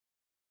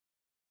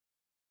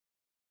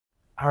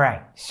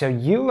Alright, so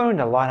you learned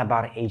a lot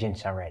about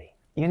agents already.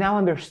 You now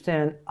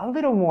understand a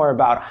little more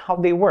about how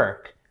they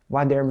work,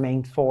 what they're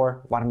meant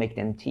for, what makes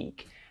them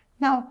tick.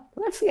 Now,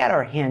 let's get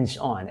our hands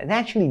on and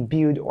actually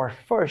build our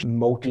first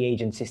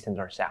multi-agent systems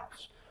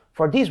ourselves.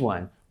 For this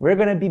one, we're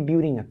going to be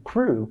building a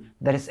crew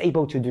that is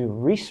able to do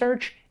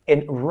research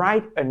and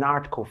write an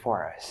article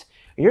for us.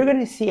 You're going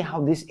to see how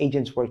these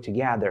agents work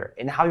together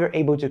and how you're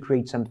able to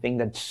create something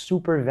that's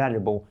super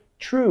valuable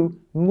through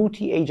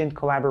multi-agent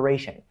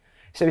collaboration.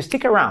 So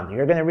stick around,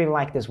 you're going to really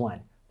like this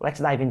one. Let's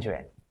dive into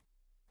it.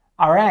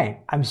 Alright,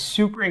 I'm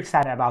super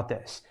excited about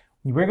this.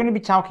 We're going to be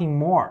talking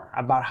more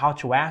about how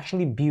to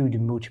actually build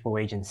multiple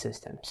agent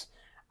systems.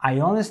 I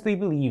honestly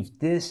believe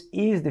this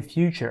is the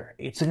future.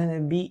 It's going to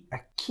be a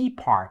key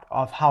part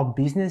of how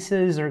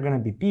businesses are going to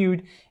be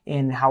built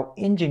and how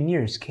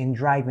engineers can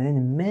drive an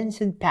immense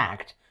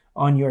impact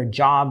on your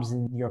jobs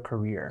and your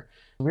career.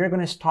 We're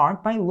going to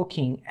start by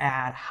looking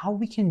at how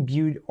we can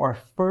build our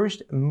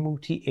first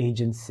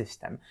multi-agent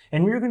system.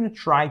 And we're going to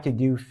try to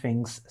do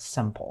things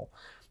simple.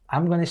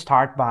 I'm going to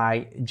start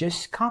by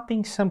just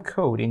copying some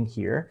code in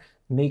here,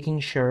 making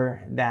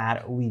sure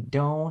that we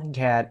don't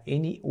get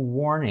any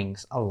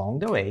warnings along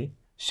the way.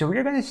 So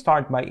we're going to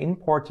start by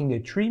importing the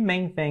three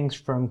main things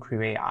from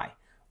crewAI.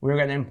 We're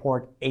going to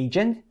import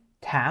agent,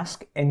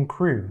 task, and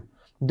crew.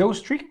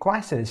 Those three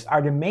classes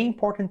are the main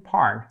important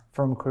part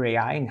from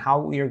crewAI and how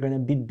we are going to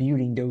be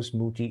building those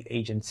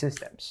multi-agent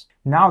systems.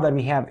 Now that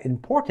we have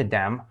imported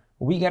them,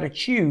 we got to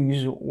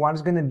choose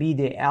what's going to be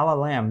the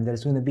LLM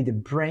that's going to be the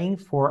brain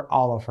for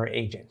all of our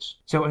agents.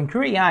 So in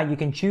crewAI, you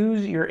can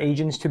choose your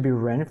agents to be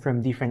run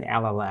from different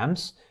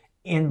LLMs,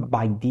 and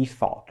by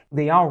default,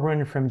 they all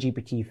run from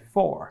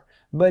GPT-4.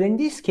 But in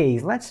this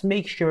case, let's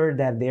make sure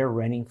that they're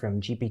running from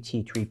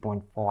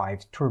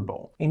GPT-3.5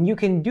 Turbo. And you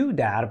can do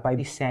that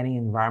by setting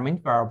an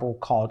environment variable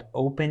called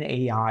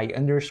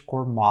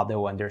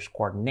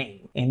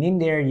OpenAI_model_name. And in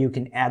there, you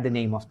can add the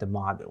name of the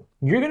model.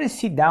 You're going to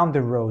see down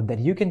the road that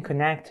you can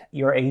connect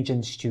your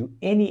agents to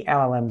any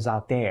LLMs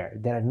out there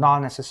that are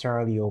not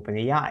necessarily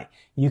OpenAI.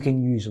 You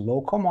can use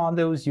local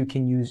models, you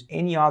can use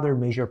any other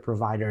major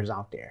providers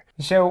out there.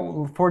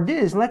 So for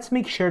this, let's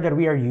make sure that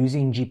we are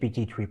using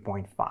GPT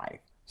 3.5.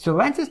 So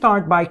let's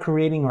start by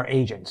creating our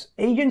agents.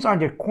 Agents are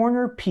the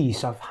corner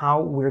piece of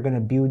how we're going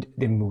to build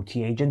the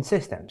multi-agent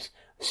systems.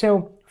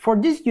 So for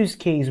this use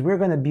case, we're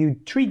going to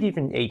build three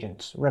different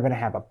agents. We're going to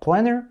have a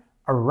planner,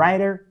 a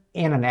writer,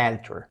 and an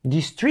editor.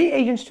 These three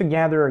agents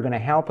together are going to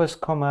help us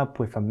come up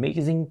with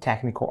amazing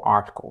technical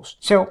articles.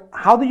 So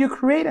how do you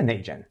create an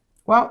agent?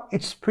 Well,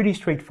 it's pretty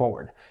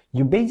straightforward.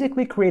 You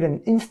basically create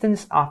an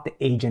instance of the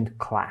agent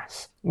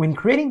class. When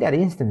creating that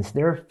instance,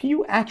 there are a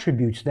few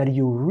attributes that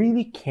you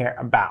really care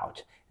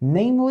about.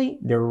 Namely,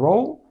 the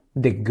role,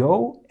 the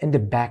goal, and the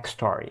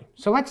backstory.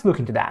 So let's look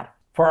into that.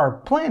 For our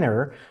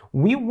planner,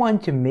 we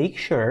want to make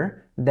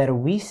sure that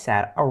we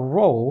set a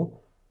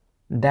role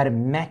that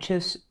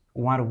matches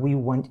what we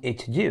want it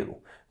to do.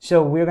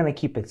 So we're going to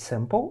keep it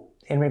simple,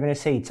 and we're going to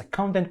say it's a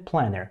content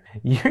planner.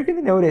 You're going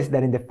to notice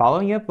that in the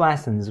following up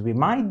lessons, we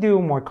might do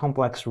more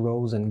complex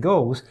roles and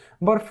goals,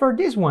 but for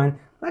this one,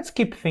 let's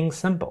keep things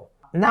simple.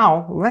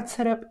 Now, let's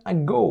set up a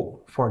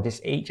goal for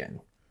this agent.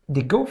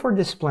 The goal for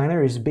this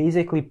planner is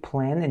basically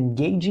plan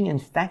engaging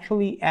and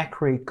factually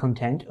accurate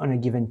content on a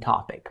given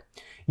topic.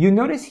 You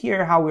notice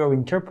here how we are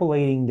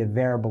interpolating the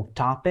variable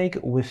topic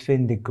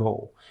within the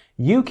goal.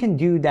 You can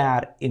do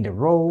that in the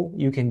role,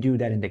 you can do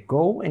that in the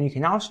goal, and you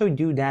can also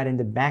do that in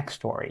the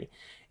backstory.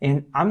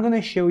 And I'm going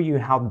to show you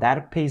how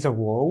that plays a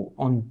role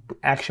on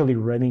actually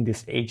running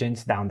these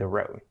agents down the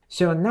road.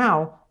 So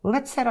now,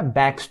 let's set a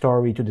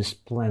backstory to this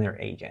planner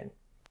agent.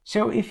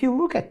 So if you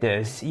look at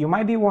this, you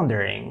might be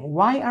wondering,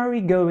 why are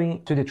we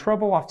going to the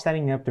trouble of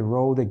setting up the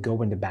role, the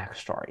goal, and the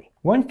backstory?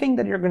 One thing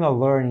that you're going to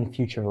learn in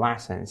future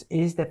lessons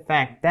is the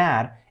fact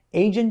that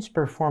agents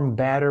perform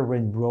better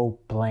when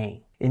role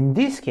playing. In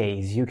this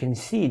case, you can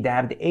see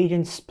that the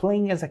agent's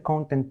playing as a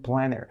content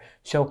planner.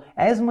 So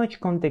as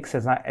much context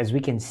as we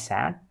can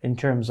set in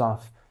terms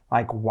of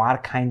like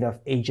what kind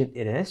of agent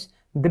it is,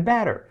 the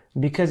better,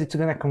 because it's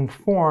going to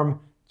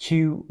conform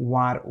to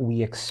what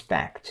we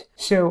expect.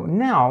 So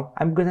now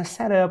I'm going to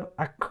set up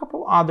a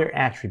couple other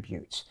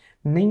attributes,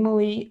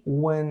 namely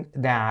one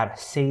that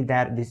say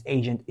that this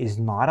agent is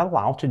not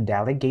allowed to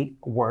delegate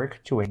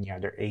work to any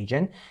other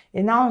agent,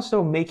 and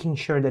also making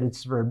sure that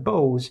it's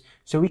verbose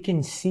so we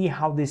can see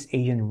how this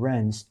agent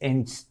runs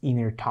and its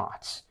inner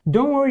thoughts.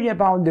 Don't worry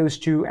about those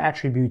two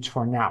attributes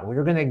for now.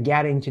 We're going to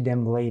get into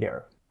them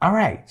later. All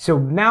right, so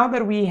now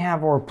that we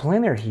have our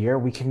planner here,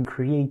 we can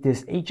create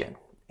this agent.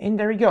 And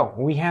there we go,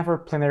 we have our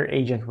planner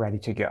agent ready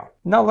to go.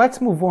 Now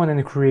let's move on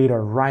and create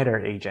our writer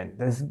agent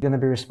that's going to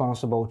be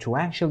responsible to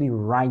actually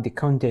write the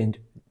content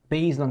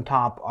based on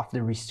top of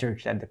the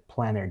research that the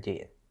planner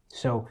did.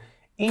 So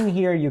in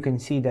here you can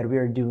see that we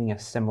are doing a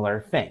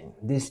similar thing.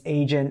 This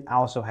agent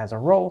also has a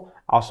role,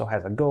 also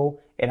has a goal,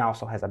 and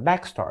also has a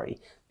backstory.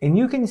 And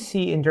you can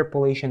see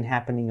interpolation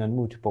happening on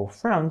multiple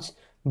fronts,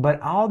 but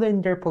all the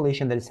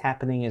interpolation that is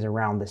happening is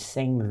around the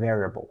same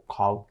variable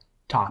called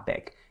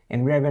topic.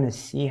 and we're going to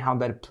see how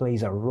that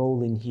plays a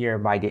role in here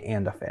by the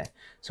end of it.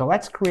 So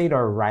let's create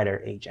our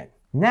writer agent.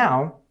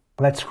 Now,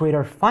 let's create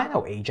our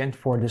final agent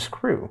for this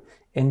crew.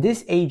 And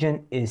this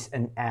agent is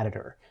an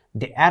editor.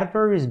 The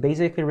editor is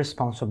basically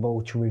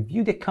responsible to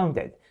review the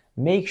content,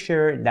 make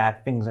sure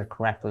that things are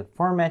correctly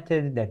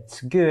formatted, that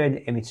it's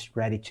good, and it's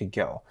ready to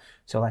go.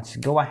 So let's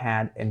go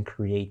ahead and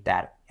create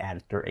that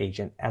editor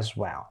agent as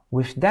well.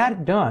 With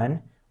that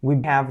done, we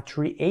have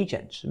 3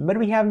 agents, but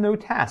we have no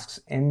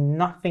tasks and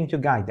nothing to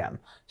guide them.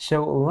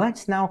 So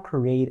let's now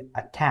create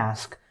a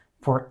task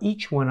for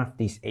each one of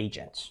these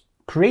agents.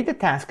 Create the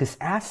task is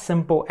as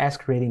simple as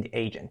creating the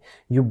agent.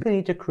 You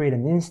need to create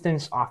an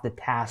instance of the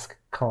task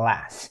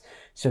class.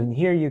 So in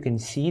here you can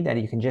see that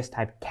you can just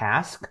type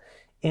task,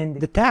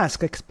 and the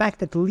task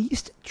expects at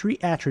least 3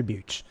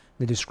 attributes: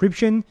 the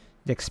description,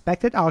 the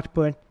expected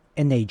output,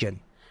 and agent.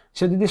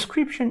 So the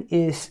description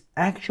is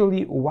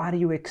actually what do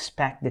you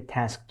expect the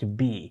task to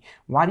be?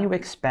 What do you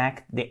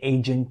expect the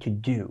agent to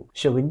do?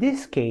 So in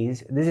this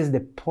case, this is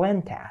the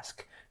plan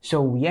task.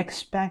 So we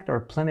expect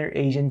our planner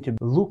agent to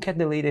look at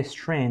the latest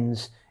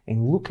trends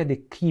and look at the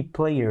key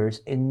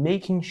players and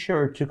making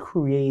sure to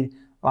create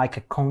like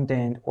a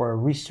content or a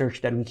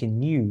research that we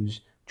can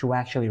use to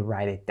actually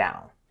write it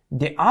down.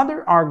 The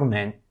other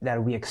argument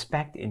that we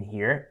expect in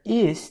here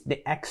is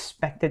the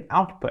expected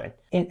output.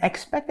 And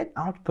expected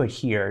output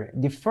here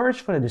differs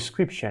from the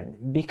description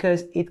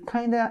because it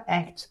kind of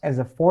acts as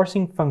a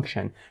forcing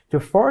function to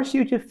force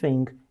you to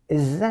think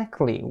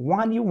exactly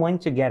what you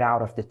want to get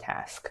out of the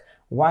task,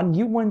 what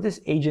you want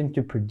this agent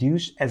to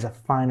produce as a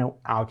final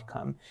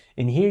outcome.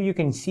 And here you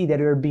can see that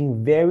we're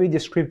being very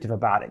descriptive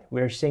about it.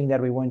 We're saying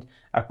that we want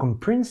a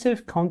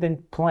comprehensive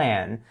content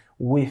plan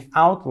with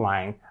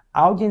outline,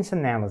 audience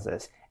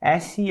analysis,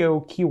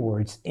 SEO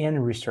keywords,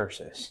 and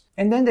resources.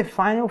 And then the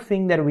final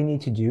thing that we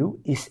need to do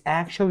is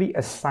actually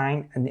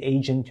assign an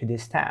agent to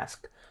this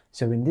task.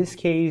 So in this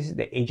case,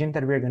 the agent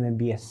that we're going to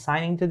be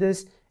assigning to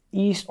this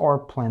is our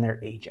planner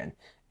agent.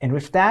 And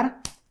with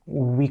that,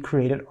 we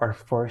created our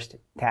first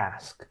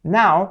task.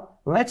 Now,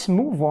 let's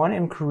move on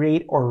and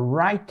create our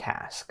write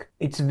task.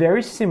 It's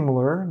very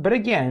similar, but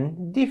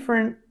again,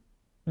 different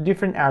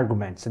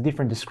arguments, a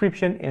different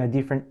description, and a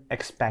different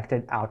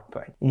expected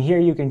output. And here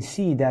you can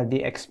see that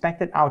the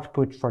expected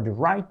output for the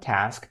write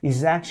task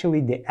is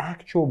actually the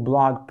actual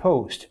blog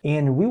post.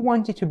 And we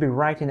want it to be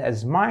written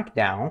as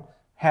Markdown,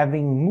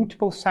 having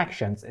multiple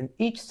sections, and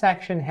each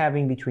section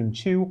having between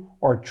 2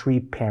 or 3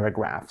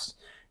 paragraphs.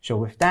 So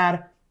with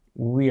that,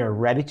 we are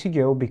ready to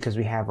go because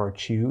we have our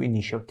 2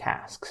 initial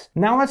tasks.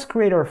 Now let's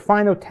create our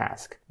final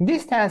task.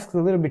 This task is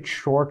a little bit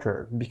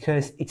shorter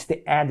because it's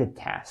the edit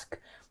task.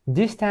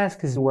 This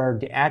task is where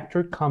the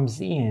editor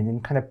comes in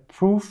and kind of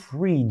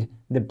proofread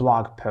the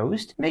blog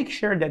post, make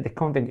sure that the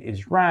content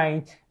is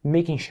right,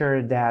 making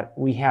sure that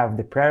we have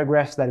the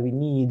paragraphs that we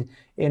need,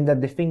 and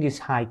that the thing is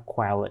high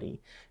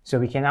quality. So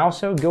we can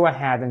also go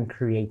ahead and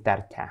create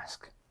that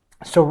task.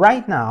 So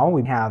right now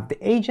we have the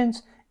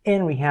agents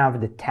and we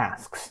have the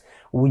tasks.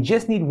 We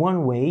just need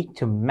one way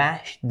to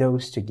mash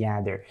those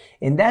together.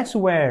 And that's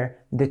where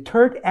the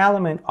third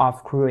element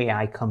of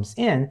crewAI comes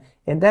in,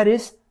 and that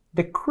is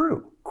the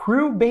crew.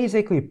 Crew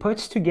basically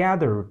puts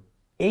together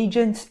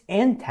agents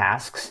and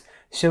tasks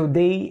so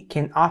they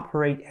can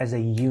operate as a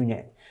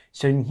unit.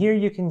 So in here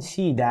you can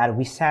see that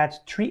we set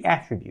 3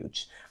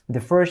 attributes. The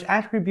first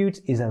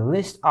attribute is a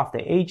list of the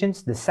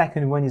agents, the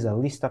second one is a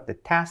list of the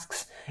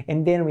tasks,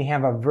 and then we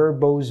have a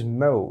verbose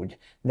mode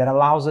that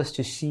allows us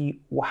to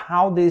see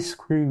how this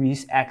crew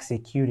is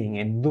executing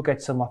and look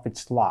at some of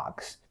its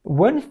logs.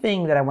 One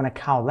thing that I want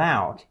to call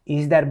out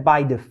is that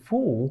by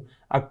default,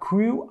 a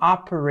crew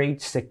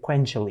operates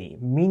sequentially,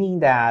 meaning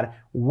that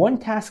one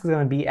task is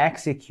going to be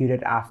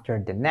executed after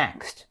the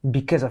next.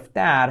 Because of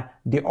that,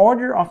 the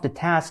order of the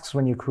tasks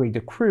when you create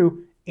the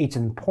crew, it's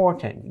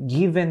important,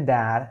 given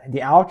that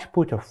the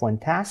output of one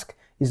task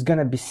is going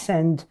to be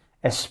sent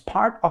as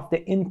part of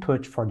the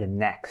input for the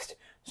next.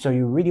 So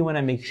you really want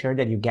to make sure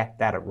that you get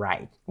that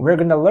right. We're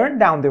going to learn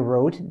down the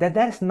road that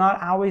that's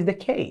not always the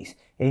case.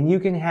 And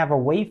you can have a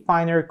way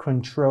finer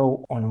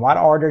control on what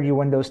order you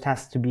want those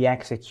tasks to be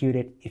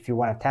executed, if you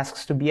want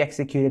tasks to be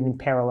executed in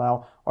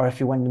parallel, or if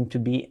you want them to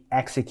be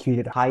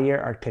executed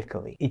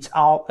hierarchically. It's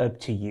all up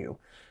to you.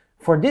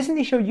 For this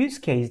initial use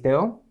case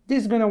though,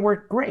 this is going to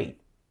work great.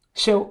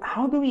 So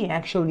how do we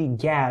actually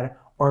get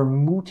our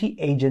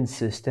multi-agent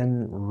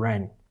system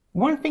run?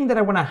 One thing that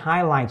I want to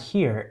highlight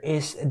here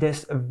is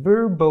this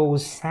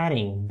verbose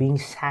setting being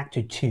set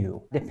to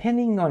 2.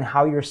 Depending on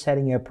how you're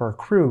setting up your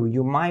crew,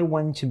 you might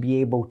want to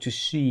be able to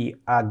see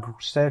a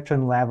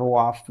certain level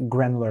of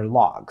granular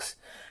logs.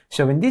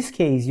 So in this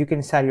case, you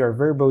can set your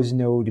verbose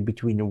node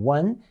between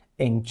 1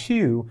 and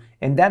 2,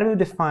 and that will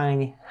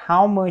define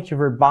how much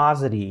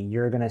verbosity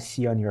you're going to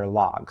see on your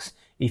logs.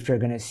 If you're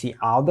going to see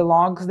all the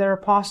logs that are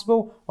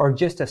possible or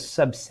just a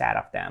subset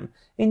of them.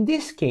 In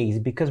this case,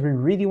 because we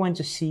really want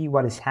to see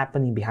what is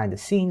happening behind the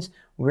scenes,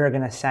 we're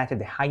going to set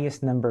the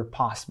highest number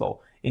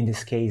possible, in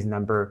this case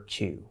number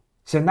 2.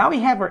 So now we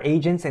have our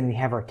agents and we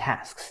have our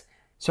tasks.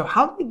 So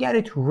how do we get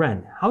it to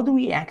run? How do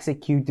we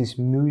execute this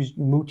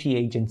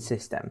multi-agent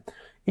system?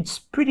 It's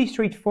pretty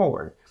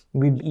straightforward.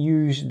 We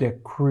use the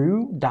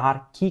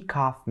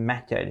crew.kickoff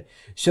method.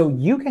 So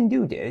you can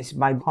do this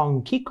by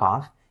calling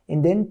kickoff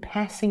and then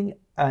passing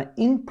an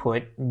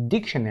input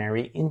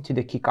dictionary into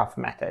the kickoff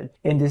method.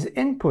 And this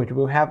input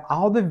will have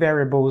all the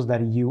variables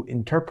that you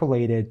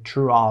interpolated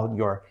throughout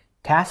your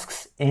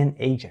tasks and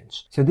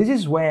agents. So this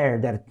is where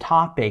that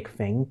topic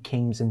thing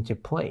comes into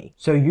play.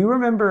 So you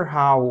remember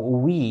how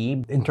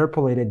we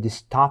interpolated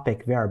this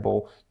topic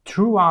variable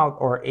throughout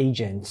our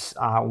agents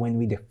when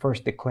we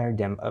first declared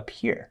them up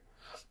here.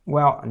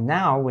 Well,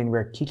 now when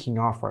we're kicking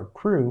off our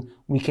crew,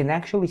 we can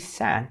actually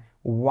set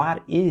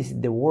what is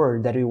the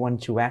word that we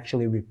want to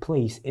actually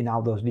replace in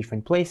all those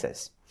different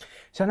places.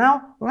 So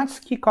now let's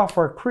kick off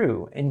our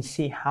crew and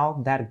see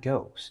how that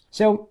goes.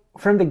 So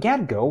from the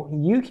get-go,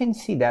 you can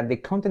see that the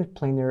content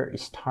planner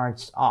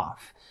starts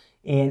off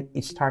and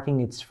it's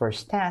starting its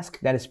first task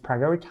that is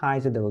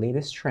prioritize the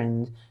latest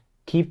trends,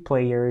 key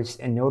players,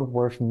 and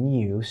noteworthy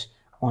news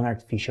on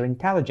artificial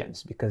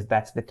intelligence, because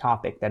that's the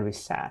topic that we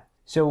set.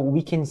 So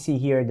we can see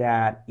here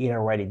that it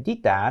already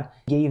did that,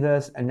 gave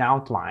us an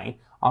outline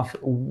of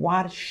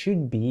what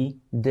should be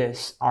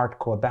this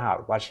article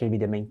about, what should be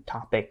the main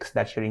topics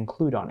that should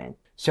include on it.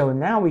 So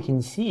now we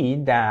can see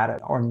that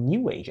our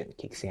new agent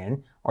kicks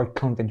in, our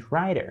content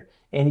writer,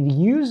 and it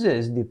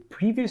uses the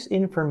previous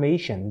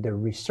information, the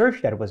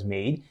research that was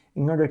made,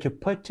 in order to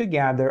put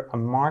together a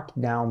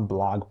markdown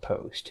blog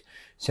post.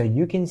 So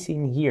you can see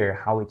in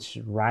here how it's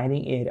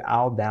writing it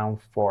all down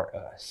for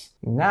us.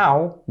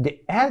 Now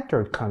the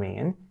editor come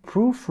in,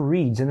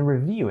 proofreads and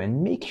review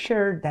and make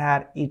sure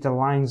that it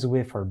aligns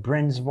with our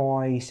brand's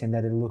voice and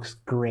that it looks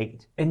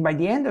great. And by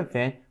the end of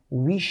it,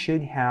 we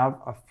should have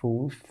a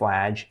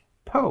full-fledged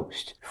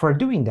post. For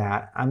doing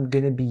that, I'm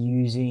going to be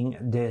using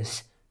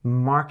this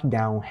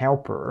markdown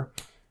helper.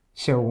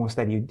 So once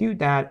that you do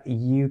that,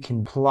 you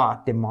can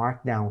plot the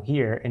markdown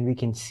here and we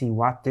can see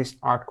what this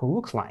article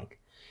looks like.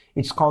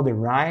 It's called The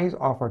Rise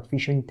of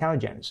Artificial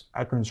Intelligence,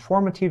 a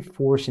transformative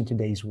force in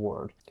today's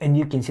world. And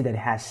you can see that it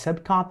has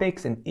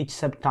subtopics and each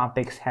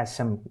subtopic has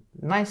some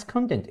nice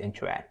content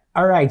into it.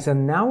 Alright, so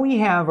now we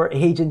have our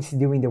agents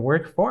doing the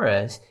work for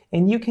us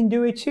and you can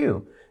do it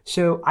too.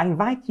 So I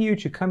invite you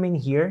to come in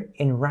here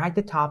and write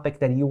the topic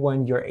that you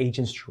want your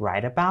agents to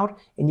write about,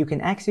 and you can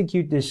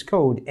execute this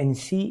code and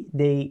see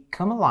they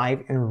come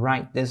alive and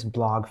write this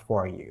blog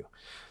for you.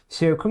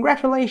 So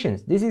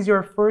congratulations, this is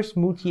your first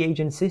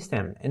multi-agent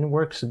system and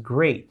works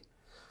great.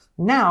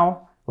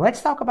 Now,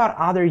 let's talk about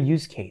other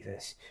use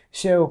cases.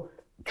 So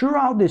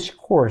throughout this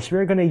course,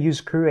 we're going to use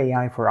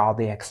crewAI for all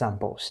the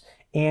examples.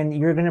 And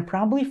you're going to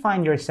probably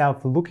find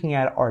yourself looking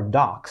at our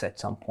docs at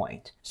some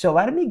point. So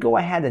let me go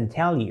ahead and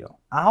tell you,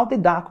 all the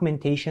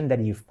documentation that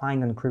you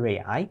find on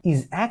crewAI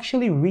is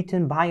actually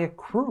written by a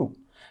crew.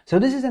 So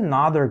this is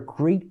another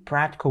great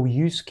practical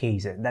use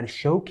case that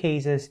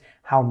showcases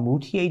how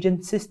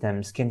multi-agent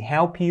systems can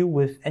help you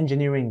with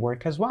engineering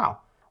work as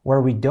well,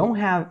 where we don't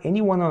have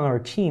anyone on our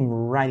team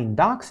writing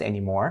docs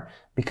anymore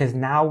because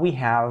now we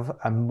have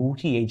a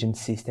multi-agent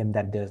system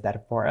that does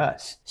that for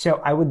us.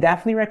 So I would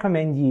definitely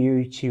recommend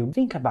you to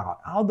think about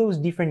all those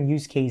different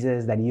use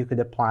cases that you could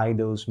apply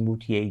those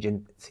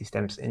multi-agent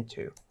systems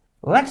into.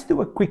 Let's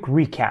do a quick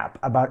recap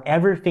about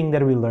everything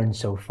that we learned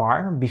so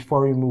far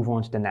before we move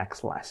on to the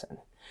next lesson.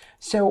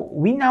 So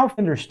we now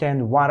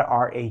understand what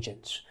are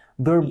agents.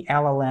 They're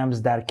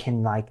LLMs that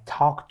can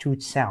talk to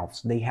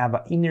itself. They have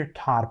an inner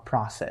thought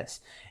process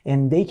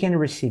and they can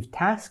receive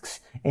tasks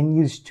and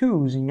use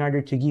tools in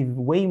order to give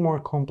way more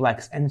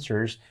complex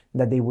answers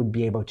that they would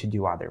be able to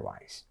do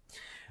otherwise.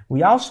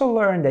 We also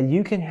learned that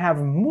you can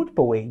have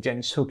multiple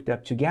agents hooked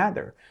up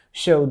together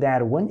so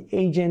that one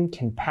agent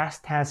can pass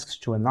tasks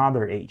to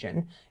another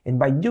agent. And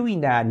by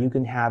doing that, you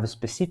can have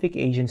specific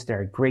agents that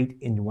are great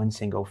in one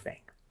single thing.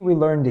 We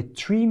learned the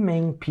three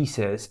main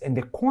pieces and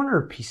the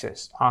corner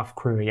pieces of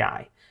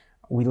crewAI.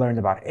 We learned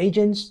about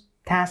agents,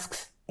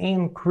 tasks,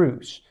 and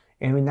crews,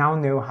 and we now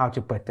know how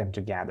to put them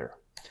together.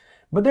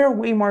 But there are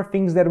way more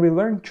things that we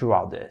learned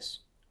throughout this.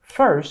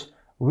 First,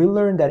 we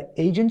learned that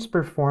agents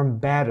perform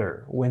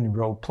better when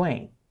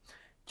role-playing.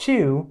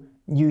 2,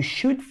 you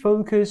should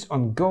focus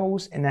on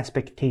goals and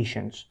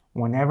expectations.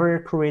 Whenever you're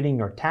creating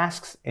your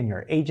tasks and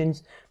your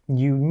agents,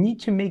 you need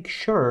to make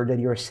sure that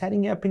you're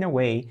setting up in a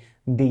way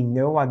they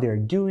know what they're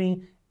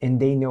doing and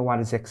they know what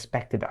is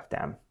expected of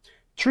them.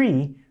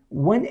 3,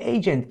 one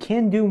agent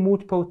can do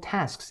multiple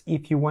tasks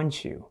if you want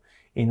to.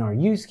 In our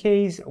use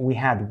case, we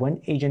had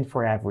one agent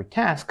for every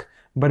task,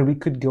 but we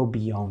could go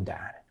beyond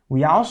that.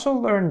 We also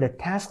learned that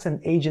tasks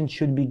and agents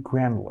should be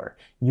granular.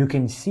 You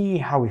can see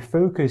how we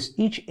focus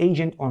each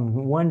agent on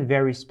one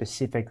very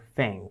specific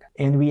thing.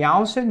 And we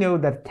also know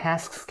that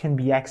tasks can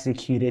be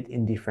executed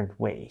in different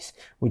ways.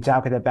 We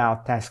talked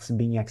about tasks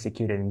being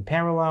executed in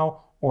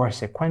parallel, or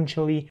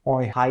sequentially,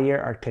 or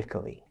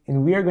hierarchically.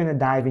 And we are going to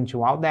dive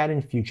into all that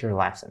in future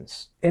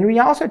lessons. And we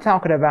also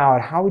talked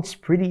about how it's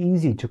pretty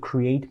easy to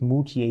create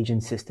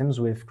multi-agent systems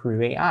with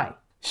crewAI.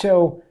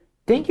 So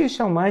Thank you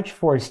so much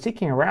for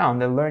sticking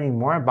around and learning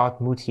more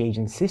about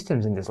multi-agent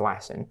systems in this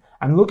lesson.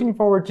 I'm looking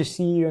forward to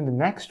see you in the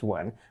next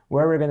one,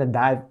 where we're going to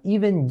dive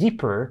even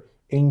deeper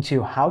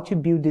into how to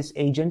build these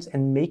agents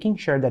and making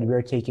sure that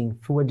we're taking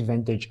full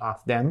advantage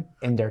of them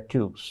and their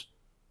tools.